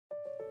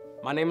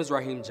My name is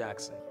Raheem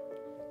Jackson,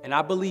 and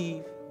I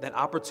believe that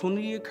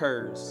opportunity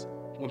occurs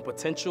when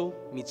potential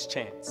meets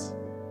chance.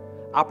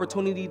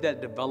 Opportunity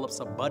that develops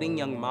a budding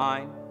young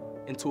mind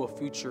into a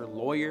future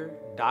lawyer,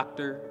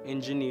 doctor,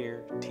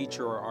 engineer,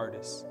 teacher, or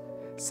artist.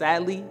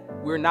 Sadly,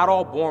 we're not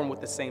all born with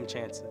the same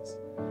chances,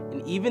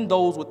 and even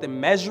those with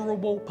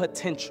immeasurable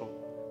potential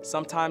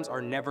sometimes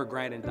are never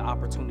granted the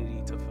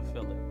opportunity to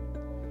fulfill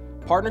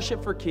it.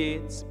 Partnership for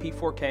Kids,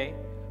 P4K,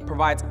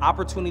 provides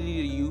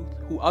opportunity to youth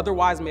who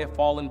otherwise may have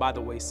fallen by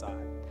the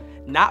wayside,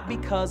 not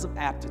because of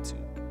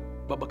aptitude,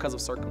 but because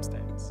of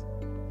circumstance.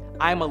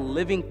 I am a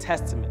living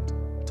testament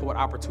to what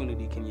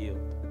opportunity can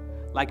yield.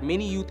 Like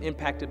many youth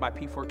impacted by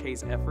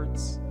P4K's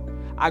efforts,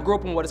 I grew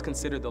up in what is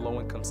considered the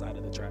low-income side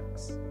of the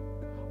tracks.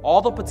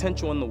 All the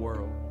potential in the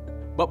world,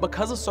 but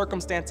because of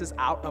circumstances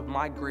out of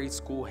my grade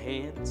school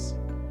hands,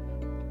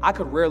 I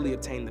could rarely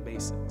obtain the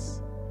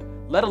basics,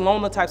 let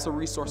alone the types of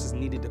resources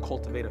needed to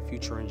cultivate a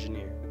future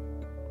engineer.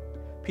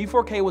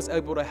 P4K was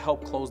able to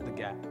help close the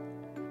gap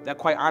that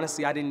quite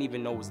honestly I didn't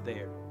even know was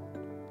there.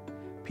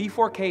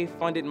 P4K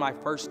funded my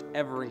first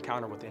ever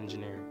encounter with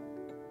engineering.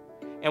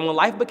 And when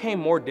life became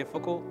more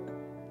difficult,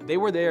 they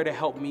were there to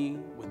help me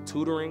with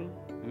tutoring,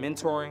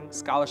 mentoring,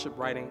 scholarship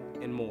writing,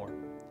 and more,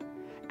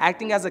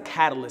 acting as a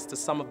catalyst to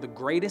some of the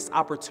greatest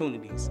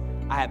opportunities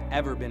I have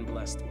ever been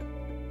blessed with.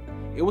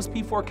 It was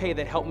P4K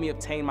that helped me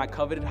obtain my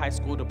coveted high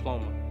school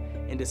diploma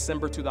in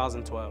December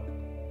 2012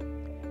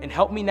 and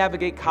helped me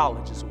navigate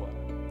college as well.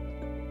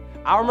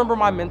 I remember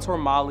my mentor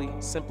Molly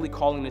simply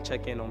calling to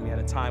check in on me at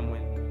a time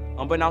when,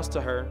 unbeknownst to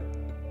her,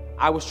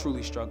 I was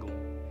truly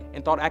struggling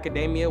and thought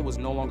academia was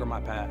no longer my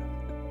path.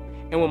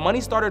 And when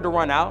money started to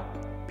run out,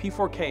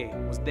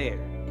 P4K was there,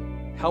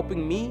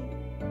 helping me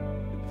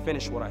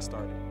finish what I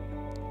started.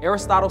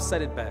 Aristotle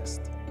said it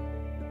best,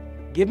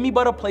 "Give me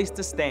but a place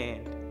to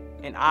stand,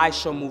 and I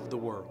shall move the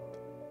world."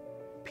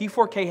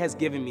 P4K has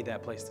given me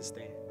that place to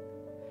stand.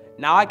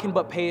 Now I can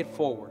but pay it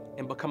forward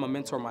and become a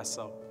mentor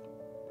myself.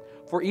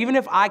 For even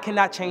if I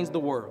cannot change the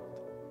world,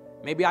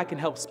 maybe I can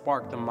help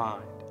spark the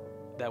mind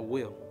that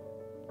will.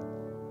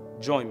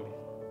 Join me.